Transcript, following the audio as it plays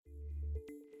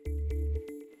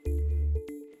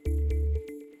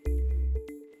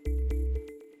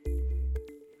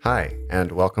Hi,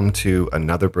 and welcome to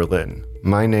Another Berlin.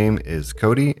 My name is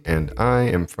Cody, and I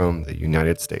am from the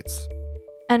United States.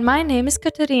 And my name is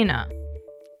Katerina.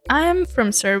 I am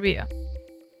from Serbia.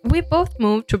 We both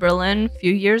moved to Berlin a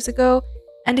few years ago,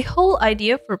 and the whole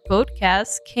idea for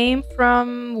podcasts came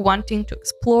from wanting to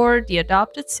explore the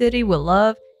adopted city we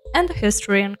love and the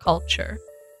history and culture.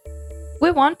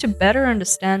 We want to better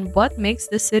understand what makes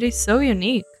the city so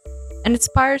unique and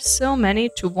inspires so many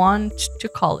to want to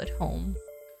call it home.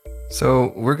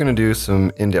 So, we're going to do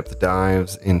some in depth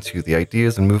dives into the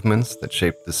ideas and movements that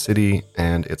shaped the city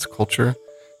and its culture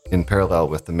in parallel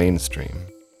with the mainstream.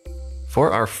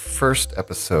 For our first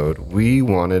episode, we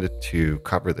wanted to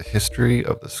cover the history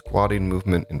of the squatting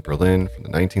movement in Berlin from the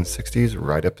 1960s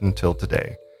right up until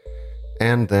today.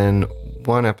 And then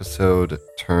one episode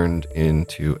turned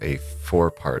into a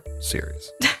 4-part series.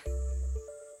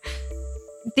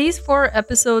 These 4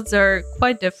 episodes are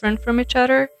quite different from each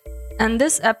other, and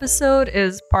this episode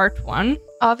is part 1,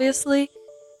 obviously,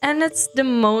 and it's the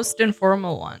most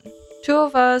informal one. 2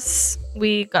 of us,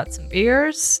 we got some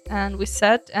beers and we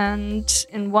sat, and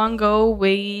in one go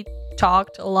we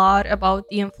talked a lot about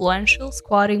the influential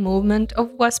squatting movement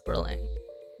of West Berlin.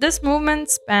 This movement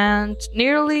spanned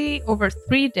nearly over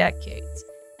 3 decades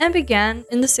and began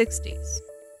in the 60s.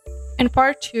 In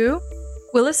part 2,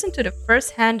 we listened to the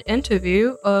first-hand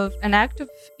interview of an active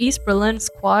East Berlin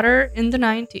squatter in the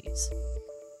 90s.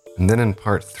 And then in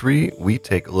part 3, we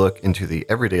take a look into the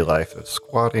everyday life of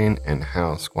squatting and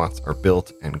how squats are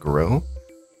built and grow.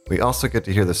 We also get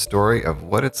to hear the story of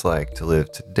what it's like to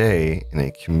live today in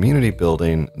a community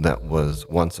building that was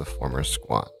once a former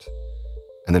squat.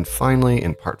 And then finally,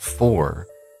 in part 4,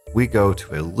 we go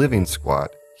to a living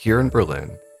squat here in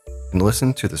Berlin and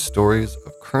listen to the stories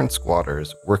of current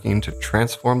squatters working to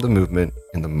transform the movement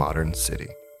in the modern city.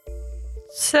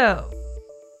 So,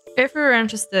 if you're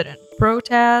interested in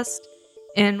protest,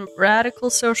 in radical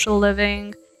social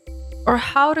living, or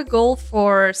how the goal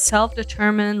for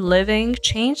self-determined living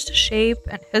changed the shape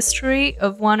and history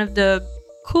of one of the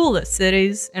coolest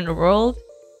cities in the world,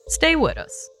 stay with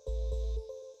us.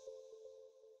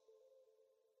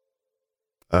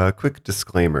 A quick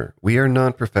disclaimer. We are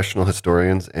non-professional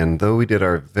historians, and though we did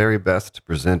our very best to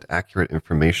present accurate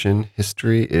information,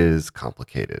 history is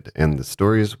complicated, and the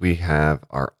stories we have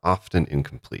are often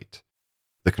incomplete.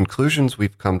 The conclusions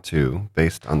we've come to,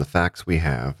 based on the facts we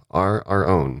have, are our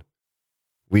own.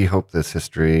 We hope this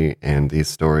history and these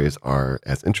stories are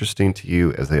as interesting to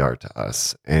you as they are to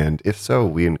us, and if so,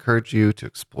 we encourage you to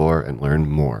explore and learn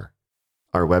more.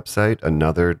 Our website,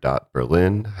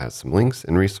 another.berlin, has some links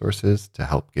and resources to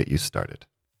help get you started.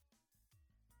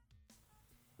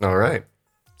 All right,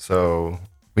 so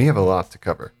we have a lot to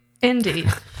cover. Indeed.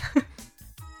 Uns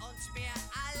mir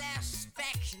alles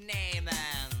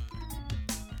wegnehmen.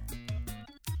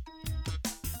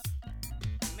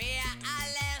 Mir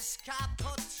alles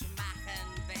kaputt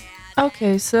machen werden.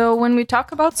 Okay, so when we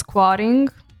talk about squatting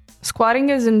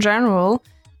is in general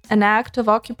an act of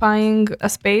occupying a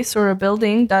space or a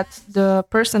building that the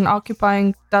person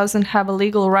occupying doesn't have a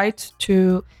legal right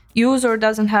to use or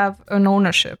doesn't have an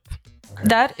ownership. Okay.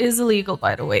 That is illegal,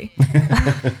 by the way.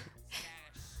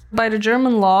 By the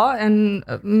German law and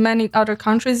many other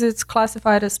countries, it's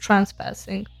classified as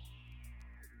trespassing.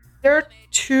 There are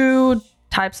 2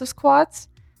 types of squats.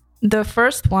 The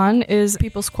first one is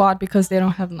people squat because they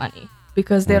don't have money,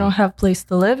 because they don't have place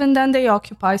to live, and then they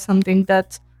occupy something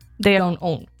that they don't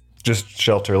own. Just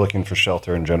shelter, looking for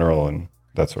shelter in general and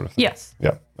that sort of thing. Yes.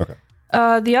 Yeah, okay.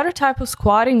 The other type of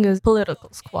squatting is political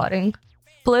squatting.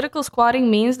 Political squatting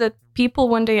means that people,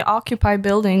 when they occupy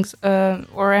buildings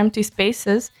or empty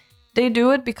spaces, they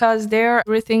do it because they're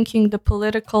rethinking the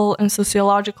political and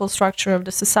sociological structure of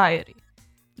the society.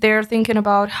 They're thinking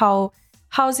about how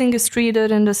housing is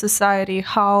treated in the society,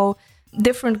 how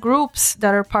different groups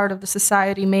that are part of the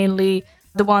society, mainly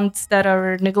the ones that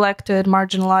are neglected,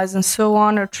 marginalized, and so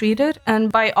on, are treated.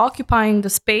 And by occupying the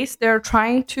space, they're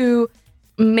trying to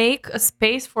make a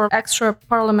space for extra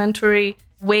parliamentary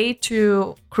way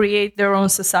to create their own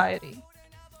society.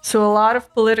 So a lot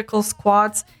of political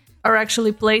squats are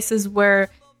actually places where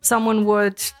someone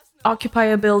would occupy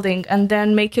a building and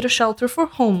then make it a shelter for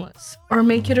homeless, or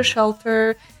make it a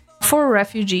shelter for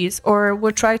refugees, or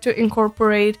would try to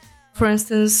incorporate, for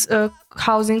instance,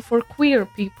 housing for queer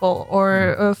people,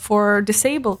 or for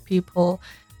disabled people,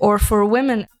 or for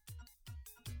women.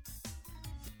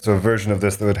 So a version of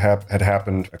this that had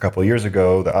happened a couple of years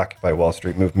ago, the Occupy Wall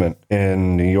Street movement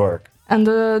in New York. And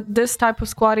this type of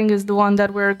squatting is the one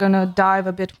that we're going to dive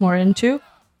a bit more into.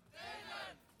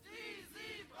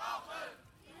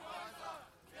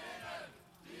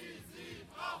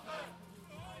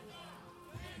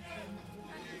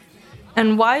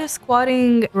 And why is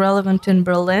squatting relevant in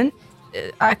Berlin?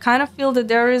 I kind of feel that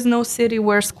there is no city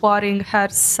where squatting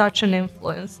had such an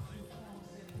influence.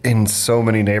 In so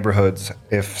many neighborhoods,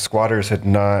 if squatters had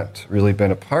not really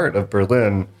been a part of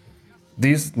Berlin,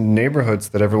 these neighborhoods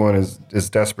that everyone is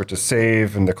desperate to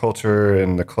save, and the culture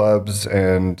and the clubs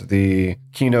and the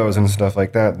kinos and stuff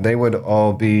like that, they would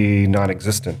all be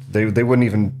non-existent. They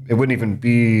wouldn't even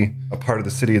be a part of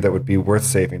the city that would be worth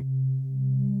saving.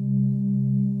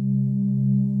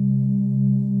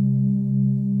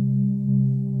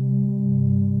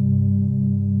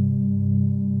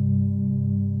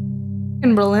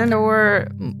 In Berlin, there were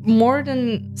more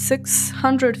than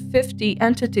 650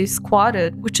 entities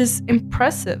squatted, which is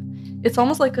impressive. It's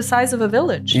almost like the size of a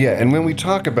village. Yeah, and when we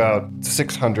talk about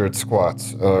 600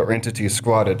 squats or entities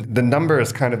squatted, the number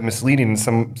is kind of misleading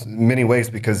in many ways,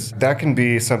 because that can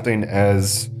be something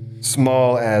as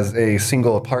small as a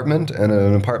single apartment and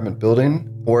an apartment building,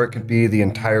 or it could be the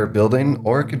entire building,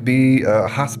 or it could be a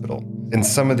hospital. In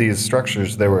some of these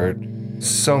structures, there were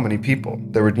so many people.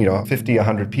 There were, 50,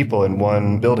 100 people in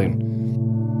one building.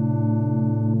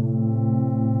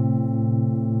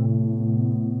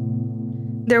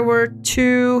 There were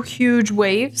two huge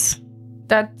waves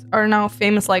that are now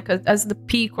famous as the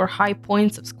peak or high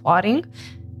points of squatting.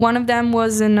 One of them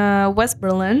was in West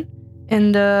Berlin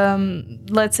in the,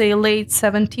 let's say, late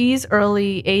 70s,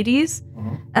 early 80s.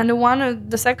 And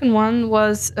the second one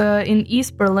was in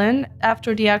East Berlin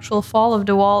after the actual fall of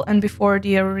the wall and before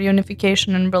the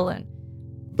reunification in Berlin.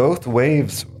 Both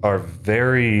waves are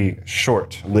very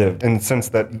short-lived in the sense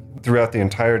that throughout the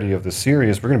entirety of the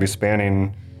series, we're going to be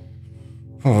spanning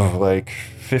like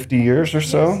 50 years or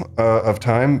so of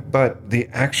time. But the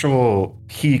actual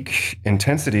peak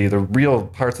intensity, the real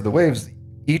parts of the waves,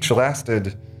 each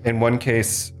lasted, in one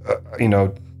case,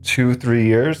 2-3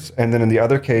 years, and then in the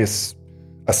other case,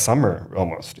 a summer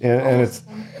almost.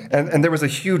 And there was a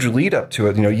huge lead up to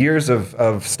it, years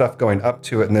of stuff going up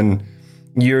to it, and then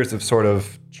years of sort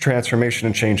of transformation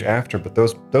and change after. But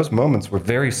those moments were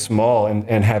very small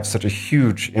and have such a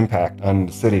huge impact on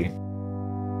the city.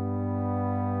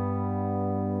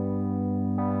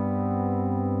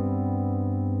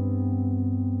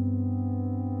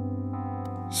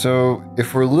 So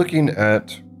if we're looking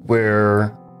at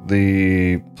where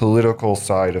the political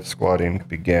side of squatting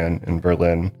began in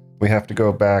Berlin, we have to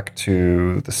go back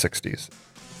to the 60s.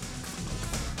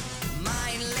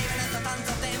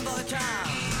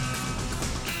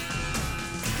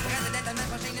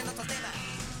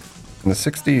 And the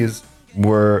 60s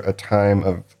were a time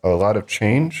of a lot of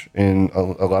change in a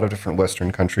lot of different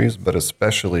Western countries, but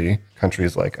especially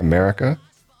countries like America,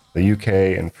 the UK,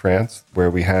 and France, where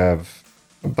we have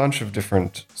a bunch of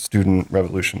different student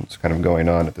revolutions kind of going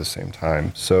on at the same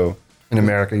time. So in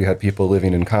America, you had people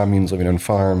living in communes, living on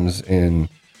farms. In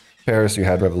Paris, you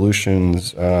had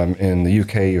revolutions. In the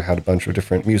UK, you had a bunch of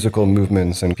different musical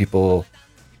movements and people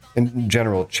in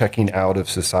general checking out of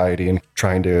society and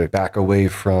trying to back away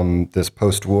from this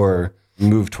post-war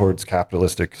move towards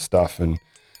capitalistic stuff. And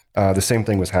the same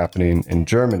thing was happening in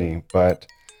Germany, but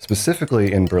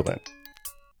specifically in Berlin.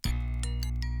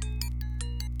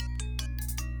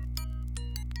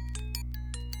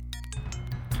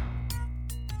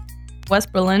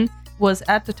 West Berlin was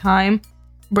at the time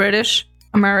British,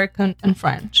 American, and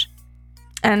French.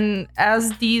 And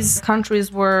as these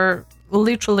countries were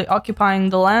literally occupying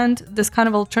the land, this kind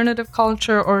of alternative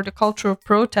culture or the culture of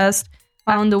protest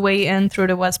found a way in through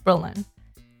the West Berlin.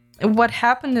 What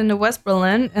happened in the West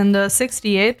Berlin in the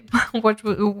 68,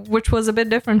 which was a bit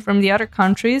different from the other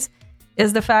countries,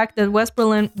 is the fact that West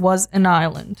Berlin was an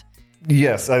island.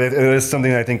 Yes, it is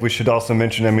something I think we should also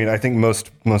mention. I mean, I think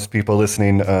most people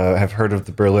listening have heard of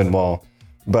the Berlin Wall,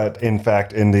 but in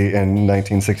fact, in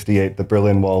 1968, the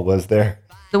Berlin Wall was there.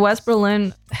 The West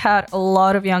Berlin had a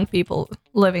lot of young people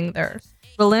living there.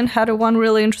 Berlin had one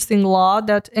really interesting law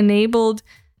that enabled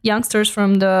youngsters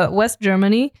from the West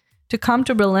Germany to come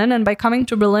to Berlin, and by coming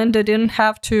to Berlin, they didn't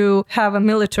have to have a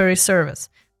military service.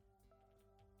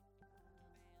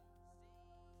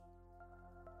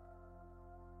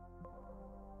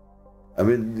 I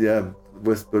mean, yeah,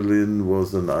 West Berlin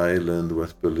was an island.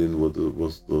 West Berlin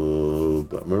was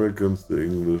the Americans, the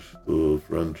English, the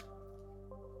French.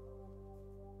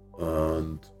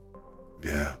 And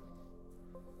yeah,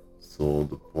 so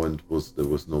the point was there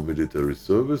was no military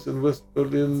service in West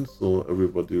Berlin, so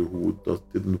everybody who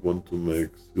didn't want to make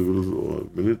civil or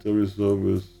military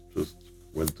service just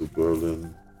went to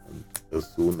Berlin. And as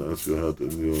soon as you had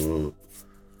in your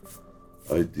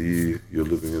ID you're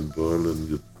living in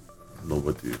Berlin,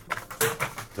 nobody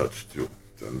touched you.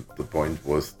 Then the point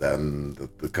was then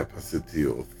that the capacity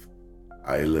of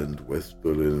island, West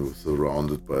Berlin, was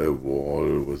surrounded by a wall,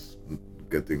 was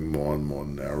getting more and more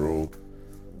narrow.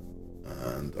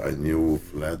 And I knew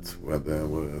flats where there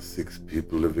were 6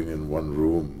 people living in one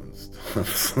room and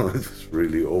stuff. So it was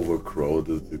really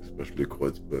overcrowded, especially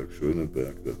Kreuzberg,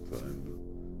 Schöneberg that time.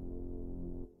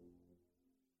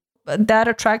 But that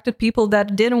attracted people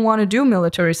that didn't want to do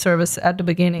military service at the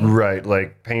beginning. Right,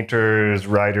 like painters,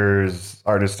 writers,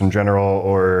 artists in general,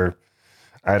 or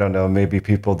I don't know, maybe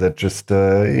people that just,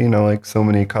 like so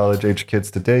many college-age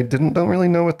kids today don't really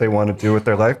know what they want to do with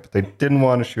their life, but they didn't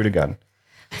want to shoot a gun.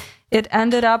 It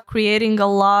ended up creating a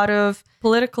lot of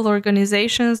political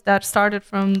organizations that started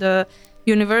from the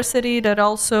university that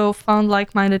also found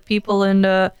like-minded people in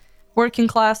the working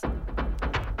class.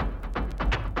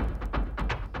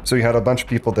 So you had a bunch of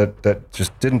people that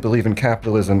just didn't believe in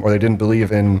capitalism, or they didn't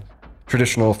believe in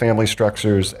traditional family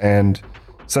structures, and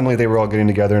suddenly they were all getting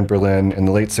together in Berlin in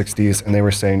the late 60s, and they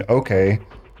were saying, okay,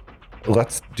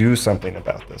 let's do something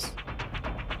about this.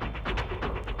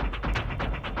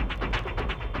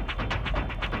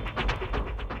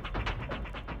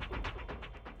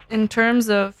 In terms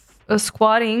of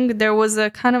squatting, there was a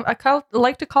kind of, I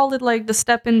like to call it like the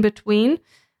step in between.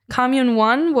 Commune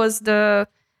 1 was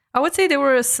I would say they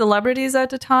were celebrities at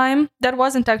the time. That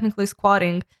wasn't technically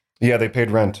squatting. Yeah, they paid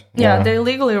rent. Yeah, they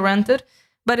legally rented.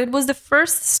 But it was the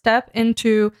first step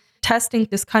into testing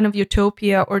this kind of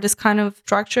utopia or this kind of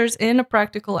structures in a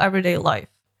practical everyday life.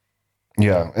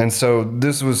 Yeah, and so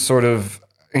this was sort of,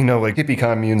 like hippie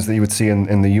communes that you would see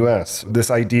in the US.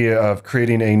 This idea of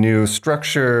creating a new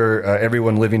structure,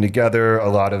 everyone living together, a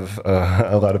lot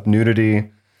of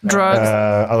nudity, drugs,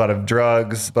 a lot of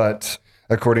drugs, but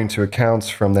according to accounts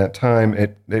from that time,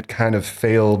 it kind of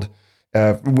failed.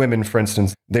 Women, for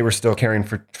instance, they were still caring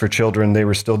for children. They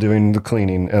were still doing the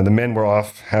cleaning. The men were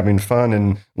off having fun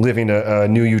and living a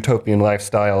new utopian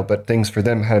lifestyle, but things for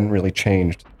them hadn't really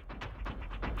changed.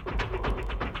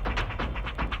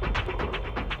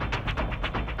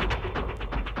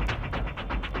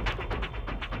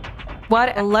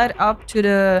 What led up to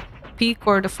the peak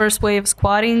or the first wave of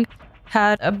squatting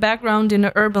had a background in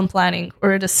the urban planning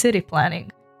or the city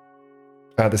planning.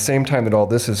 At the same time that all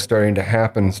this is starting to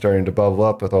happen, starting to bubble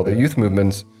up with all the youth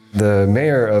movements, the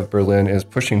mayor of Berlin is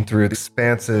pushing through the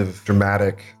expansive,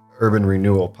 dramatic urban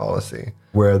renewal policy,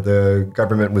 where the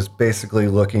government was basically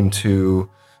looking to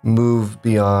move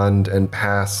beyond and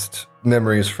past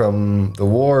memories from the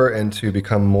war and to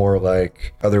become more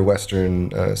like other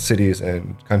Western cities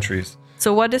and countries.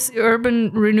 So what this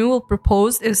urban renewal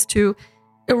proposed is to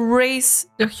erase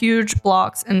the huge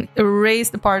blocks and erase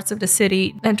the parts of the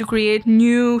city and to create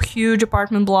new huge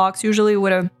apartment blocks, usually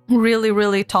with a really,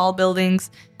 really tall buildings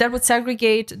that would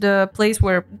segregate the place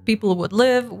where people would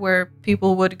live, where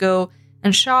people would go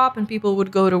and shop and people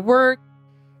would go to work.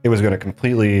 It was going to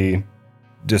completely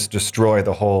just destroy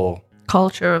the whole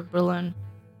culture of Berlin.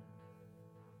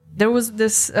 There was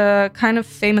this kind of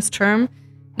famous term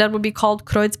that would be called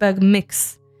Kreuzberg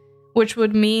mix, which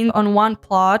would mean on one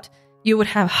plot you would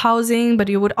have housing, but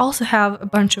you would also have a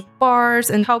bunch of bars,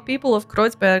 and how people of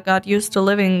Kreuzberg got used to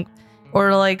living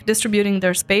or like distributing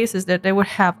their spaces, that they would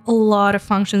have a lot of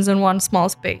functions in one small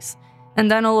space. And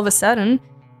then all of a sudden,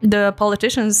 the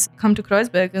politicians come to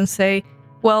Kreuzberg and say,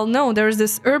 well, no, there's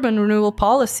this urban renewal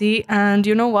policy, and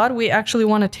you know what? We actually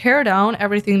want to tear down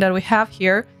everything that we have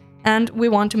here, and we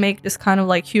want to make this kind of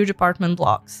like huge apartment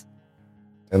blocks.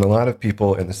 And a lot of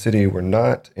people in the city were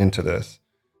not into this.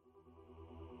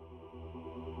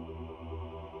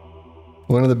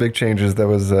 One of the big changes that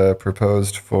was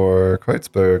proposed for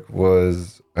Kreuzberg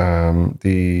was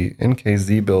the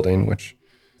NKZ building, which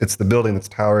it's the building that's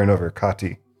towering over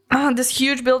Kati. This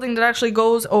huge building that actually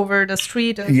goes over the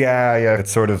street. Yeah.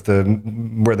 It's sort of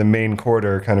where the main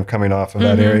corridor kind of coming off of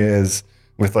that area is,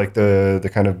 with like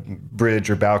the kind of bridge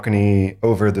or balcony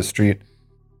over the street.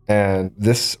 And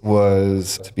this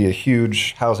was to be a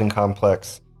huge housing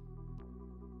complex.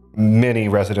 Many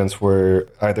residents were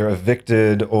either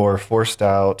evicted or forced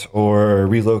out or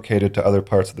relocated to other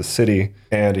parts of the city.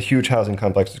 And a huge housing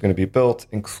complex was going to be built,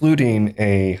 including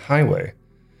a highway.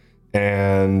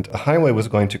 And a highway was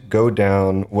going to go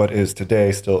down what is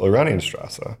today still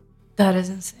Oranienstrasse. That is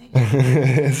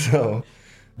insane. So,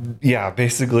 yeah,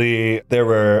 basically there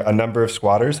were a number of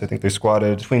squatters. I think they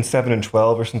squatted between 7 and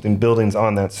 12 or something buildings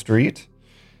on that street.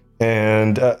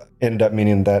 And ended up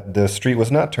meaning that the street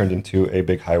was not turned into a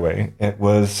big highway. It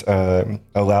was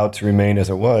allowed to remain as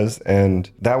it was.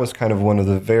 And that was kind of one of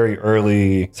the very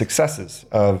early successes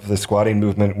of the squatting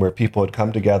movement, where people had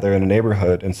come together in a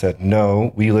neighborhood and said,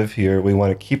 no, we live here. We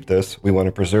want to keep this. We want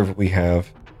to preserve what we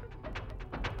have.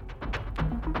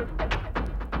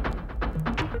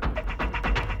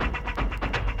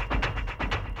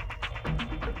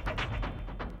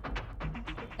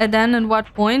 And then at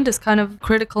what point this kind of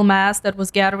critical mass that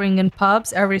was gathering in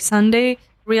pubs every Sunday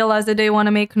realized that they want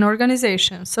to make an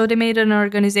organization. So they made an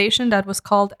organization that was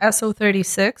called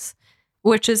SO36,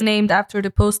 which is named after the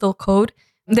postal code.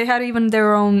 They had even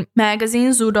their own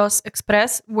magazine, Zudos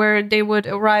Express, where they would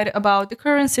write about the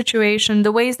current situation,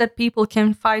 the ways that people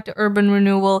can fight the urban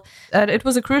renewal. It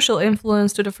was a crucial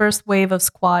influence to the first wave of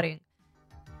squatting.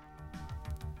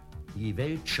 Die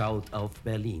Welt schaut auf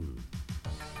Berlin.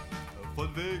 Von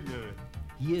wegen.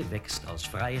 Hier wächst aus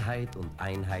Freiheit und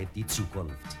Einheit die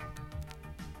Zukunft.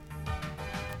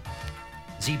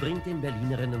 Sie bringt den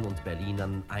Berlinerinnen und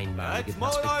Berlinern einmalige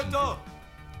Perspektiven.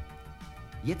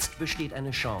 Jetzt besteht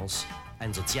eine Chance,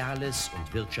 ein soziales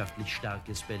und wirtschaftlich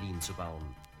starkes Berlin zu bauen.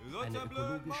 Eine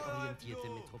ökologisch orientierte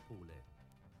Metropole.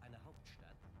 Eine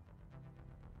Hauptstadt.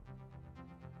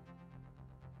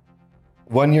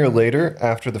 1 year later,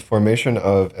 after the formation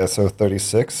of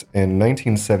SO36 in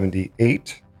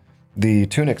 1978, the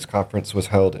Tunix Conference was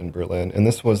held in Berlin, and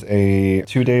this was a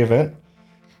 2-day event.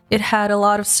 It had a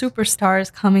lot of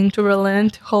superstars coming to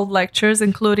Berlin to hold lectures,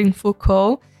 including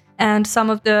Foucault. And some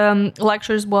of the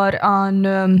lectures were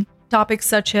on topics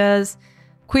such as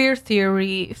queer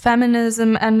theory,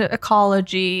 feminism and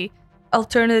ecology,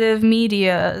 alternative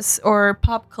medias, or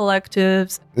pop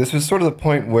collectives. This was sort of the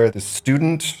point where the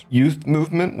student youth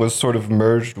movement was sort of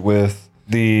merged with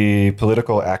the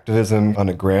political activism on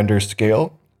a grander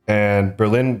scale. And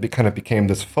Berlin kind of became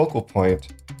this focal point.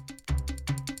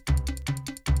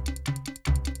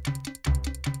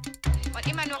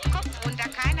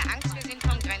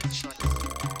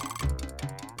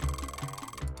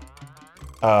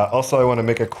 Also, I want to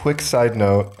make a quick side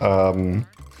note.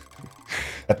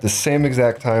 At the same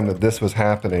exact time that this was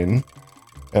happening,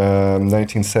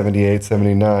 1978,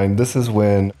 79, this is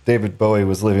when David Bowie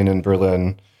was living in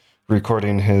Berlin,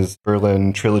 recording his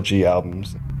Berlin Trilogy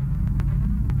albums.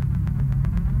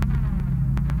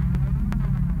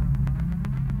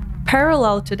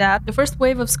 Parallel to that, the first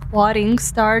wave of squatting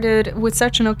started with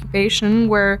such an occupation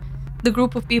where the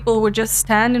group of people would just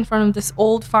stand in front of this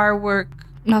old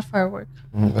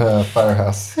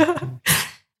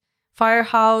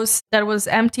firehouse that was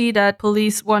empty, that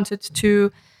police wanted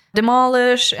to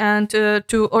demolish and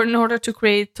in order to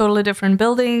create totally different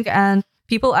building, and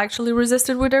people actually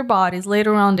resisted with their bodies.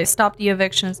 Later on, they stopped the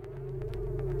evictions.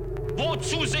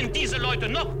 Wozu sind diese Leute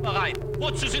noch bereit?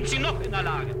 Wozu sind sie noch in der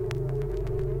Lage?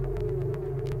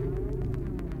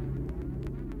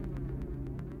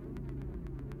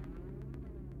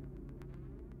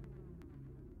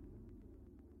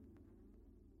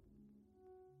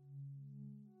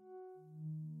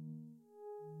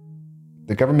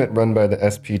 The government run by the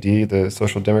SPD, the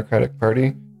Social Democratic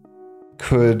Party,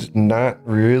 could not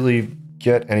really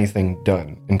get anything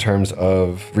done in terms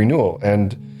of renewal.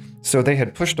 And so they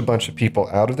had pushed a bunch of people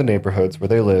out of the neighborhoods where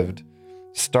they lived,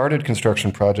 started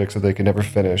construction projects that they could never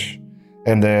finish,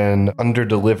 and then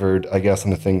under-delivered, I guess,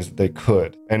 on the things that they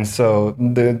could. And so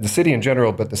the city in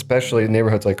general, but especially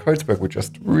neighborhoods like Kreuzberg, were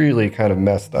just really kind of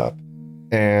messed up.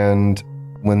 And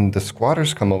when the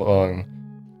squatters come along,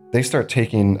 they start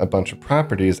taking a bunch of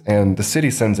properties, and the city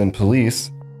sends in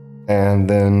police, and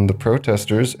then the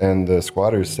protesters and the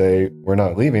squatters say, "We're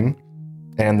not leaving,"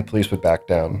 and the police would back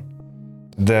down.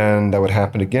 Then that would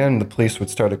happen again. The police would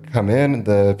start to come in,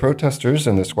 the protesters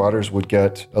and the squatters would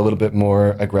get a little bit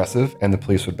more aggressive, and the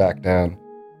police would back down.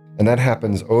 And that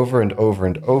happens over and over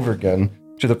and over again,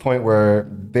 to the point where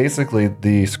basically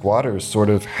the squatters sort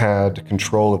of had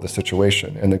control of the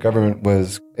situation, and the government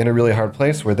was in a really hard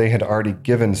place where they had already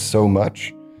given so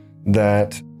much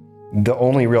that the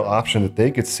only real option that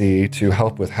they could see to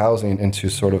help with housing and to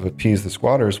sort of appease the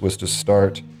squatters was to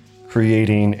start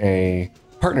creating a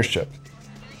partnership.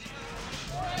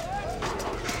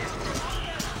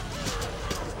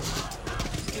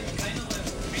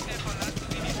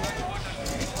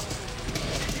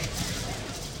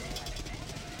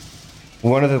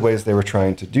 One of the ways they were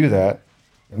trying to do that,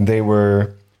 they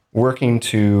were working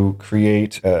to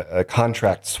create a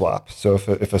contract swap. So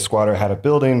if a squatter had a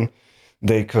building,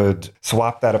 they could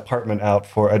swap that apartment out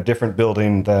for a different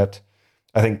building that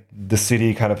I think the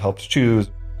city kind of helped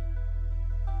choose.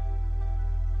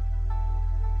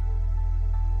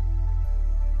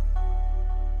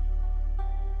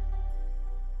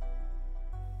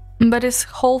 But this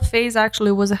whole phase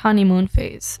actually was a honeymoon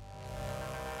phase.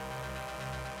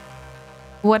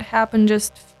 What happened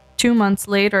just 2 months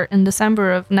later, in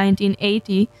December of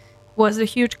 1980, was a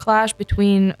huge clash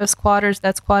between squatters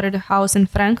that squatted a house in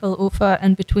Frankel-Ufer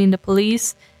and between the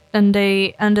police, and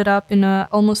they ended up in a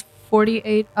almost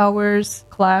 48 hours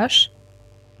clash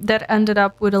that ended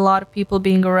up with a lot of people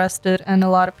being arrested and a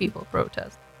lot of people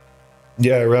protest.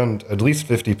 Yeah, around at least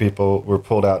 50 people were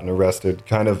pulled out and arrested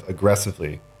kind of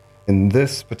aggressively. In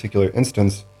this particular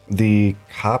instance, the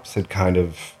cops had kind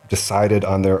of decided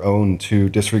on their own to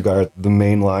disregard the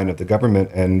main line of the government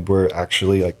and were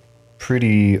actually like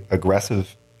pretty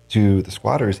aggressive to the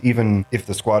squatters, even if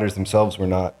the squatters themselves were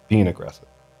not being aggressive.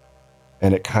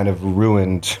 And it kind of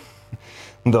ruined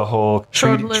the whole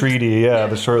treaty,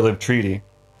 the short-lived treaty.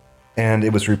 And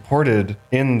it was reported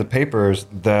in the papers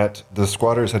that the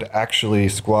squatters had actually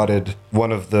squatted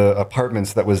one of the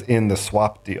apartments that was in the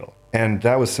swap deal. And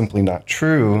that was simply not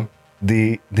true.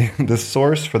 The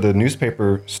source for the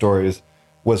newspaper stories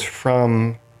was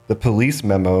from the police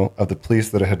memo of the police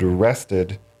that had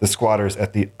arrested the squatters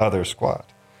at the other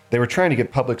squat. They were trying to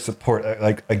get public support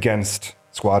against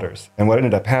squatters. And what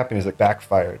ended up happening is it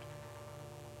backfired.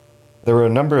 There were a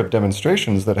number of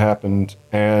demonstrations that happened,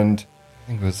 and I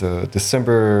think it was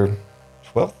December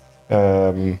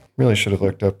 12th. Really should have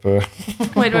looked up.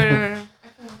 Wait.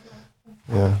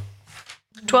 Yeah.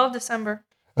 12 December.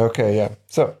 Okay, yeah.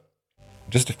 So,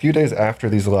 just a few days after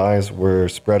these lies were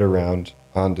spread around,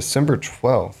 on December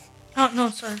 12th. Oh, no,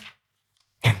 sorry.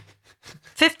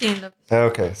 15th.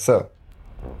 Okay, so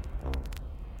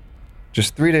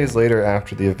just 3 days later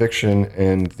after the eviction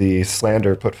and the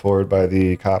slander put forward by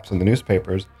the cops and the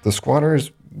newspapers, the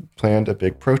squatters planned a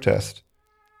big protest.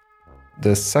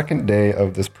 The second day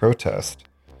of this protest,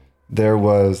 there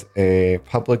was a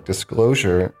public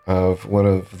disclosure of one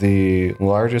of the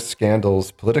largest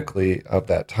scandals politically of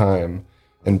that time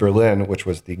in Berlin, which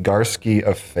was the Garski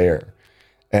Affair.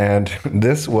 And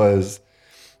this was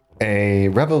a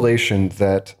revelation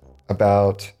that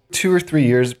about 2 or 3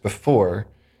 years before,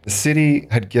 the city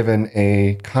had given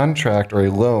a contract or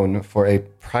a loan for a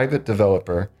private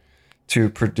developer to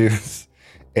produce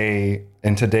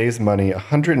in today's money,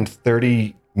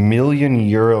 130 million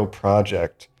euro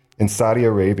project in Saudi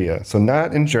Arabia. So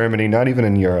not in Germany, not even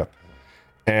in Europe.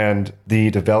 And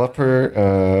the developer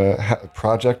the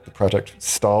project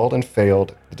stalled and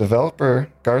failed. The developer,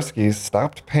 Garski,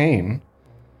 stopped paying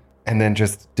and then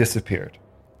just disappeared,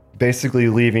 basically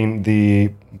leaving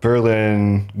the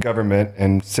Berlin government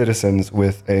and citizens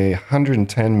with a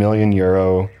 110 million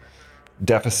euro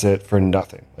deficit for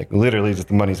nothing. Like literally just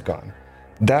the money's gone.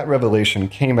 That revelation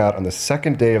came out on the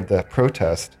second day of the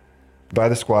protest by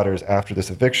the squatters after this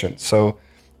eviction. So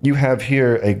you have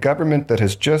here a government that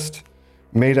has just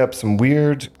made up some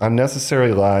weird,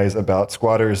 unnecessary lies about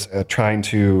squatters trying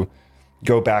to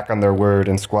go back on their word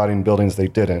and squatting buildings they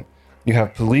didn't. You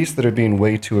have police that are being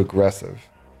way too aggressive.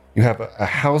 You have a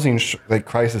housing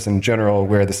crisis in general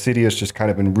where the city is just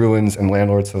kind of in ruins and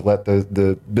landlords have let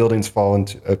the buildings fall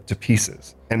into to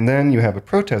pieces. And then you have a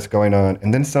protest going on,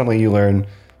 and then suddenly you learn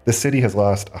the city has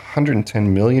lost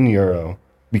 110 million euro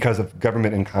because of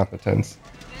government incompetence.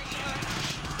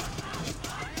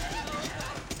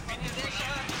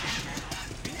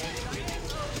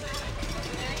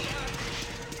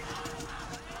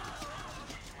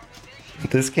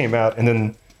 This came out, and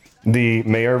then the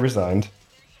mayor resigned.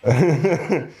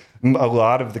 A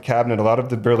lot of the cabinet, a lot of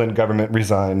the Berlin government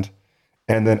resigned.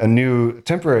 And then a new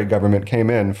temporary government came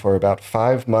in for about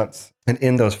 5 months. And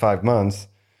in those 5 months,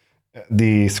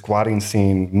 the squatting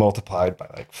scene multiplied by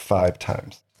like 5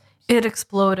 times. It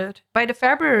exploded. By the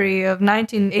February of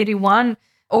 1981,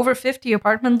 over 50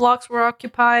 apartment blocks were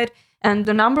occupied, and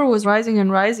the number was rising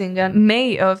and rising. And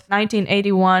May of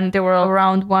 1981, there were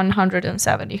around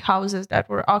 170 houses that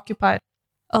were occupied.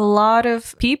 A lot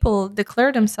of people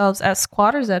declared themselves as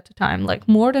squatters at the time, like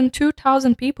more than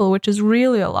 2,000 people, which is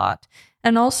really a lot.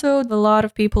 And also, a lot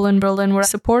of people in Berlin were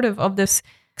supportive of this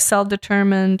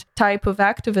self-determined type of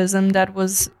activism that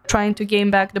was trying to gain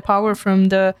back the power from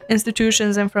the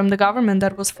institutions and from the government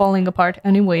that was falling apart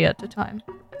anyway at the time.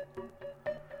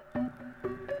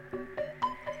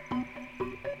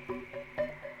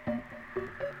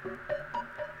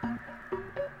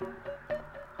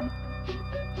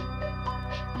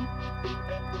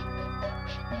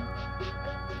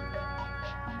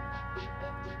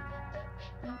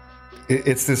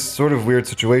 It's this sort of weird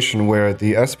situation where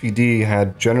the SPD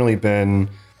had generally been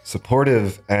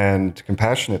supportive and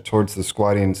compassionate towards the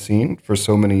squatting scene for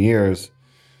so many years,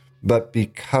 but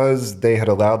because they had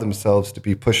allowed themselves to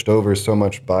be pushed over so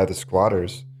much by the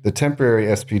squatters, the temporary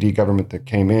SPD government that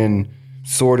came in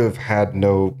sort of had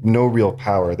no real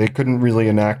power. They couldn't really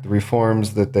enact the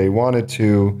reforms that they wanted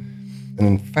to, and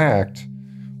in fact,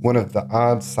 one of the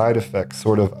odd side effects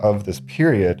sort of this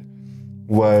period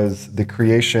was the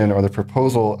creation or the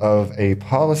proposal of a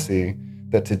policy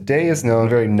that today is known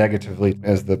very negatively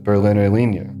as the Berliner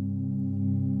Linie.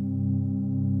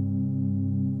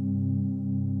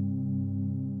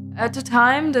 At the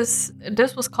time, this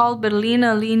was called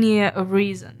Berliner Linie of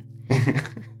Reason,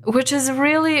 which is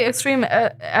really extreme.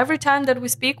 Every time that we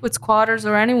speak with squatters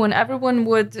or anyone, everyone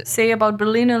would say about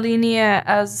Berliner Linie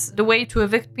as the way to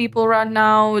evict people right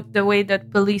now, the way that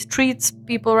police treats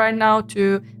people right now,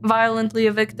 to violently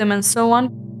evict them and so on.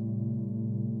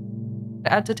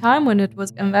 At the time when it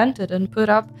was invented and put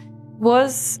up,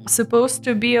 was supposed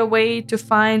to be a way to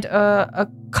find a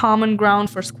common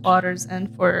ground for squatters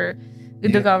and for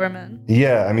the government.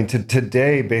 Yeah, I mean,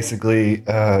 today, basically,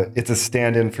 it's a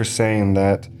stand-in for saying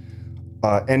that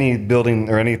any building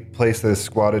or any place that is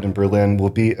squatted in Berlin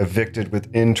will be evicted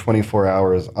within 24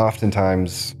 hours,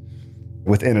 oftentimes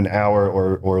within an hour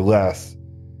or less.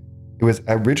 It was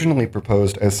originally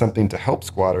proposed as something to help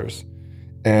squatters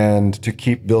and to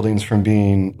keep buildings from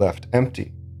being left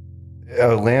empty.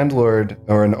 A landlord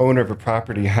or an owner of a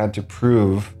property had to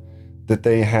prove that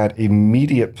they had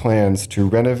immediate plans to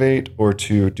renovate or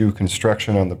to do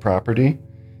construction on the property.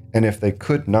 And if they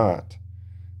could not,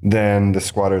 then the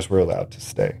squatters were allowed to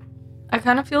stay. I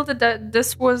kind of feel that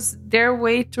this was their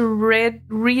way to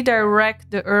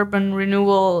redirect the urban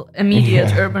renewal,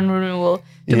 immediate urban renewal.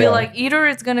 To be like, either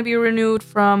it's going to be renewed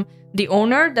from the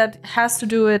owner that has to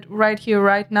do it right here,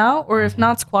 right now, or if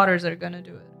not, squatters are going to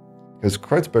do it. Because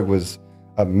Kreuzberg was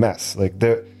a mess. Like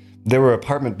there were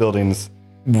apartment buildings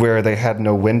where they had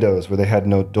no windows, where they had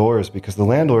no doors, because the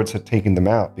landlords had taken them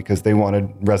out because they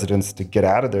wanted residents to get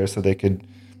out of there so they could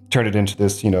turn it into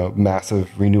this, massive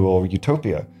renewal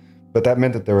utopia. But that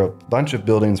meant that there were a bunch of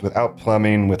buildings without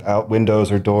plumbing, without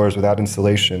windows or doors, without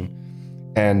insulation.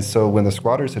 And so when the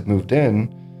squatters had moved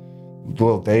in,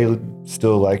 well, they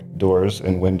still liked doors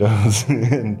and windows,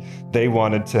 and they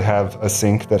wanted to have a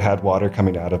sink that had water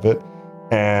coming out of it.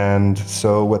 And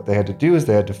so what they had to do is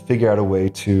they had to figure out a way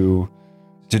to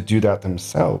do that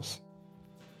themselves.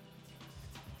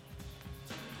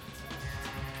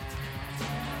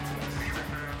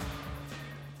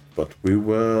 But we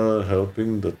were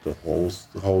helping that the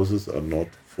houses are not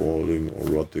falling or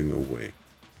rotting away.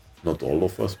 Not all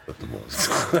of us, but the most.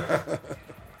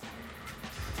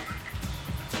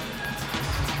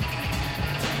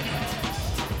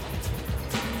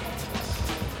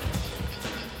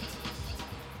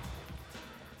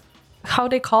 How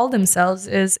they call themselves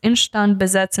is Instand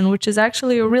besetzen, which is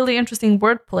actually a really interesting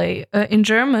wordplay. In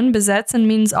German, besetzen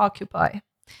means occupy,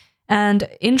 and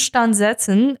Instand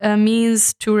setzen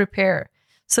means to repair.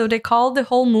 So they call the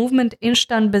whole movement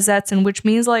Instand besetzen, which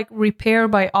means like repair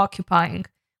by occupying.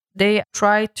 They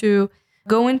try to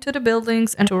go into the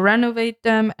buildings and to renovate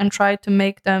them and try to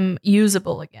make them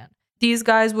usable again. These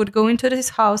guys would go into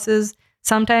these houses.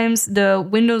 Sometimes the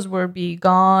windows would be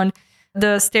gone.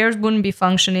 The stairs wouldn't be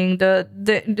functioning.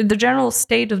 The general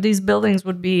state of these buildings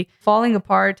would be falling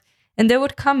apart. And they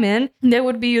would come in, and they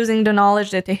would be using the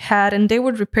knowledge that they had, and they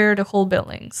would repair the whole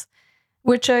buildings,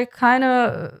 which I kind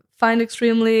of find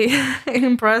extremely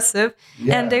impressive.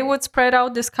 Yeah. And they would spread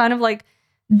out this kind of like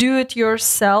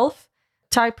do-it-yourself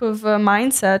type of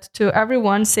mindset to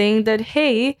everyone, saying that,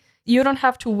 hey, you don't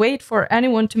have to wait for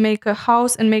anyone to make a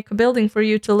house and make a building for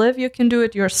you to live. You can do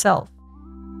it yourself.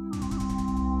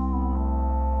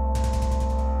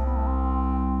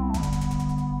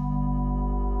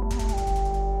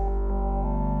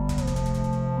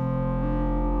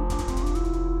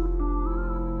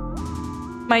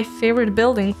 My favorite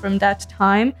building from that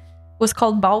time was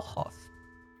called Bauhof,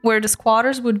 where the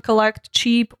squatters would collect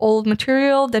cheap old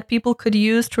material that people could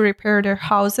use to repair their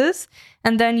houses.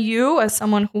 And then you, as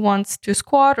someone who wants to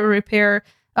squat or repair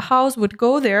a house, would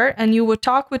go there and you would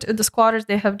talk with the squatters.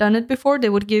 They have done it before. They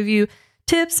would give you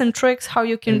tips and tricks how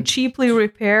you can cheaply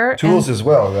repair. Tools as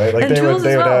well, right? Like they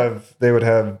would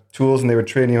have tools, and they would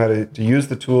train you how to use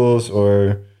the tools,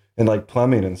 or in like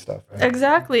plumbing and stuff. Right?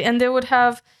 Exactly. And they would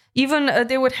have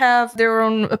they would have their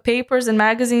own papers and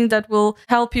magazines that will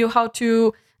help you how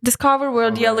to discover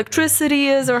where the electricity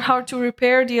is, or how to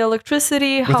repair the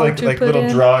electricity, with how like to put little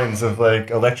in drawings of like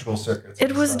electrical circuits.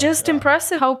 It was just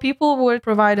impressive how people would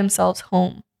provide themselves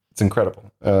home. It's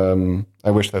incredible.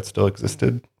 I wish that still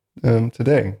existed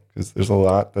today, because there's a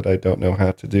lot that I don't know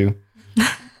how to do.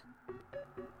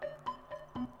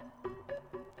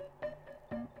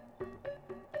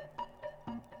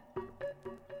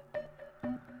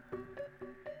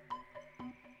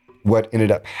 What ended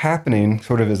up happening,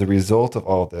 sort of as a result of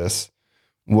all this,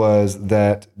 was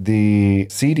that the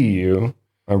CDU,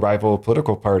 a rival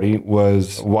political party,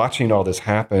 was watching all this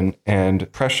happen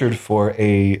and pressured for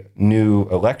a new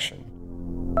election.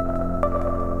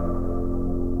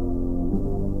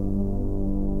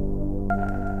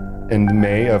 In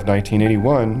May of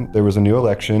 1981, there was a new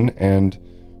election, and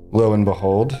lo and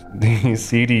behold, the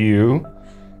CDU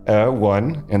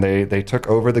won, and they took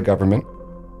over the government.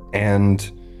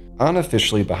 And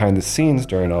unofficially behind the scenes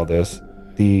during all this,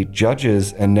 the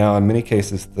judges, and now in many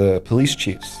cases the police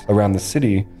chiefs around the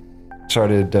city,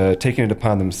 started taking it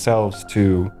upon themselves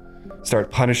to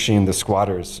start punishing the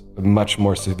squatters much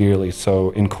more severely.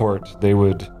 So in court, they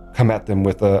would come at them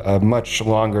with a much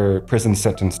longer prison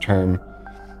sentence term.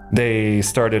 They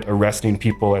started arresting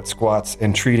people at squats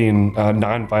and treating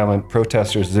nonviolent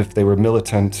protesters as if they were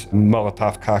militant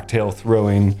Molotov cocktail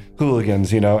throwing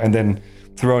hooligans, and then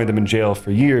throwing them in jail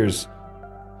for years.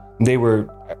 They were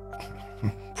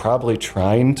probably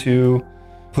trying to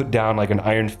put down like an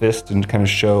iron fist and kind of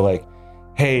show like,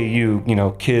 hey, you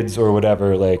kids or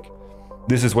whatever, like,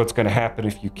 this is what's going to happen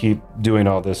if you keep doing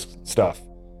all this stuff.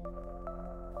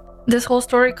 This whole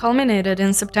story culminated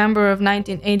in September of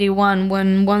 1981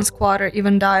 when one squatter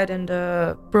even died in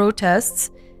the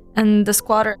protests, and the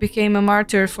squatter became a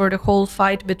martyr for the whole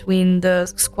fight between the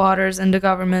squatters and the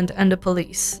government and the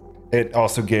police. It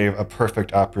also gave a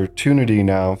perfect opportunity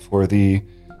now for the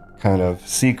kind of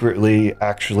secretly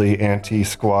actually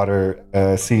anti-squatter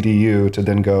CDU to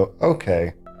then go,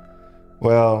 okay,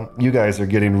 well, you guys are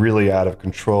getting really out of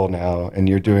control now and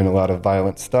you're doing a lot of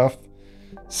violent stuff.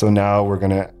 So now we're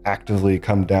going to actively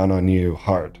come down on you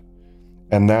hard.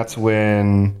 And that's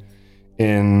when,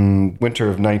 in winter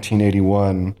of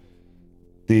 1981,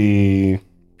 the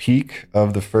peak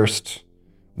of the first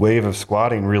wave of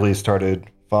squatting really started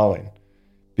falling.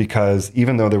 Because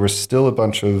even though there was still a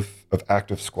bunch of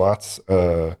active squats,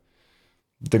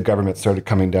 the government started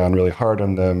coming down really hard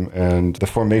on them, and the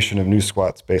formation of new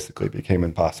squats basically became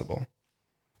impossible.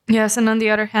 Yes, and on the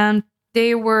other hand,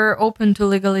 they were open to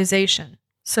legalization.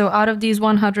 So out of these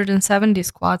 170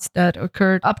 squats that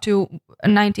occurred up to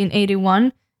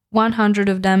 1981, 100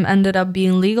 of them ended up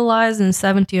being legalized and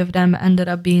 70 of them ended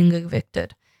up being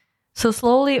evicted. So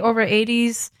slowly over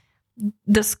 80s,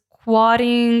 the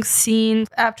squatting scene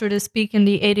after this peak in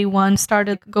the 81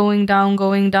 started going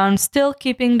down, still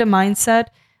keeping the mindset.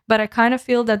 But I kind of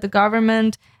feel that the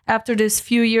government, after this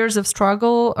few years of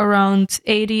struggle around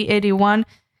 80, 81,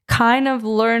 kind of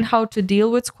learned how to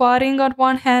deal with squatting on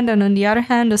one hand, and on the other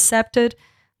hand accepted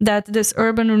that this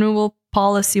urban renewal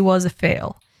policy was a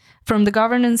fail. From the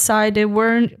governance side, they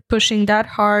weren't pushing that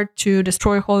hard to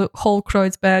destroy whole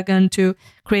Kreuzberg and to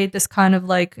create this kind of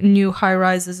like new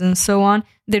high-rises and so on.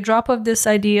 They drop off this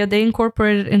idea, they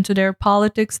incorporate it into their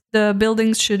politics. The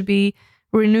buildings should be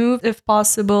renewed if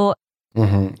possible.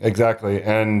 Mm-hmm, exactly.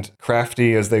 And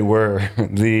crafty as they were,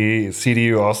 the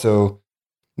CDU also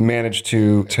managed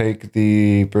to take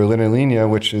the Berliner Linie,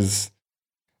 which is,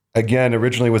 again,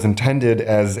 originally was intended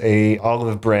as a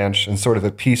olive branch and sort of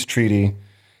a peace treaty,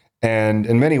 and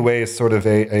in many ways sort of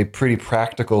a pretty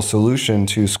practical solution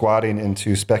to squatting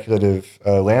into speculative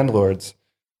landlords.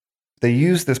 They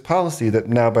used this policy that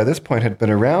now by this point had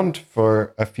been around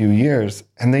for a few years,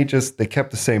 and they kept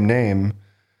the same name,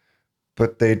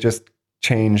 but they just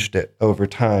changed it over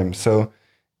time. So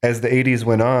as the 80s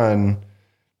went on,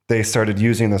 they started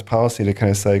using this policy to kind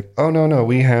of say, oh, no,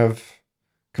 we have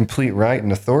complete right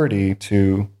and authority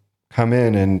to come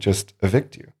in and just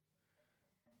evict you.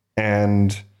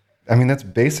 And I mean, that's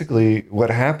basically what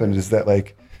happened, is that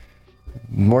like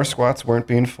more squats weren't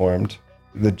being formed.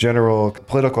 The general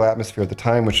political atmosphere at the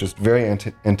time was just very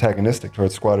antagonistic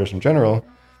towards squatters in general.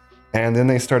 And then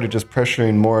they started just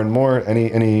pressuring more and more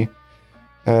any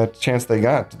chance they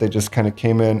got. They just kind of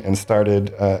came in and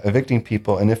started evicting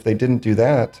people. And if they didn't do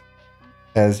that,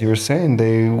 as you were saying,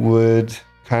 they would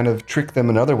kind of trick them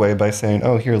another way by saying,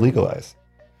 oh, here, legalize.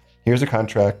 Here's a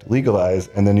contract, legalize,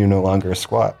 and then you're no longer a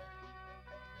squat.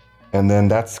 And then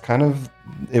that's kind of,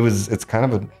 it's kind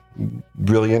of a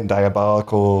brilliant,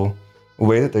 diabolical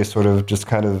way that they sort of just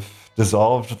kind of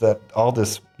dissolved that all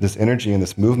this energy and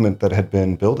this movement that had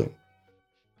been building.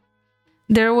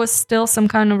 There was still some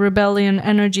kind of rebellion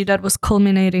energy that was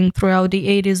culminating throughout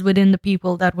the 80s within the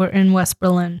people that were in West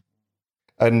Berlin.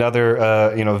 Another,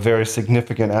 very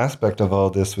significant aspect of all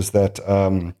this was that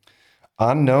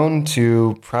unknown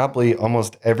to probably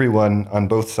almost everyone on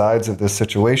both sides of this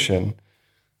situation,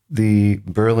 the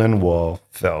Berlin Wall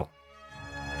fell.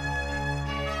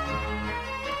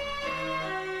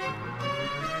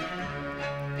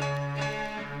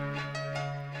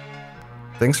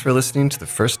 Thanks for listening to the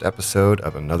first episode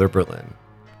of Another Berlin.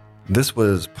 This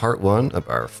was part 1 of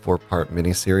our 4-part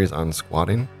miniseries on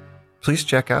squatting. Please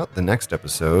check out the next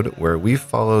episode where we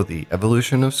follow the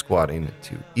evolution of squatting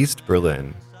to East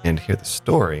Berlin and hear the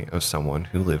story of someone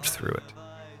who lived through it.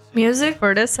 Music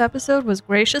for this episode was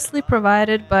graciously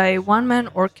provided by One Man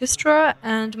Orchestra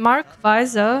and Mark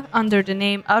Weise under the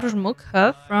name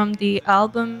Armukha from the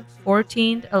album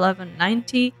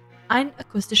 14-1190 Ein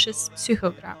akustisches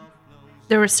Psychogramm.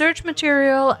 The research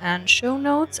material and show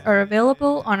notes are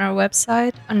available on our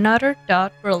website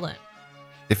another.berlin.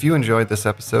 If you enjoyed this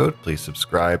episode, please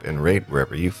subscribe and rate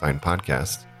wherever you find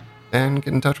podcasts, and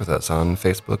get in touch with us on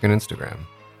Facebook and Instagram.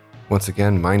 Once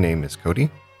again, my name is Cody.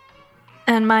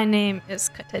 And my name is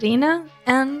Katarina,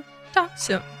 and talk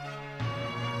soon.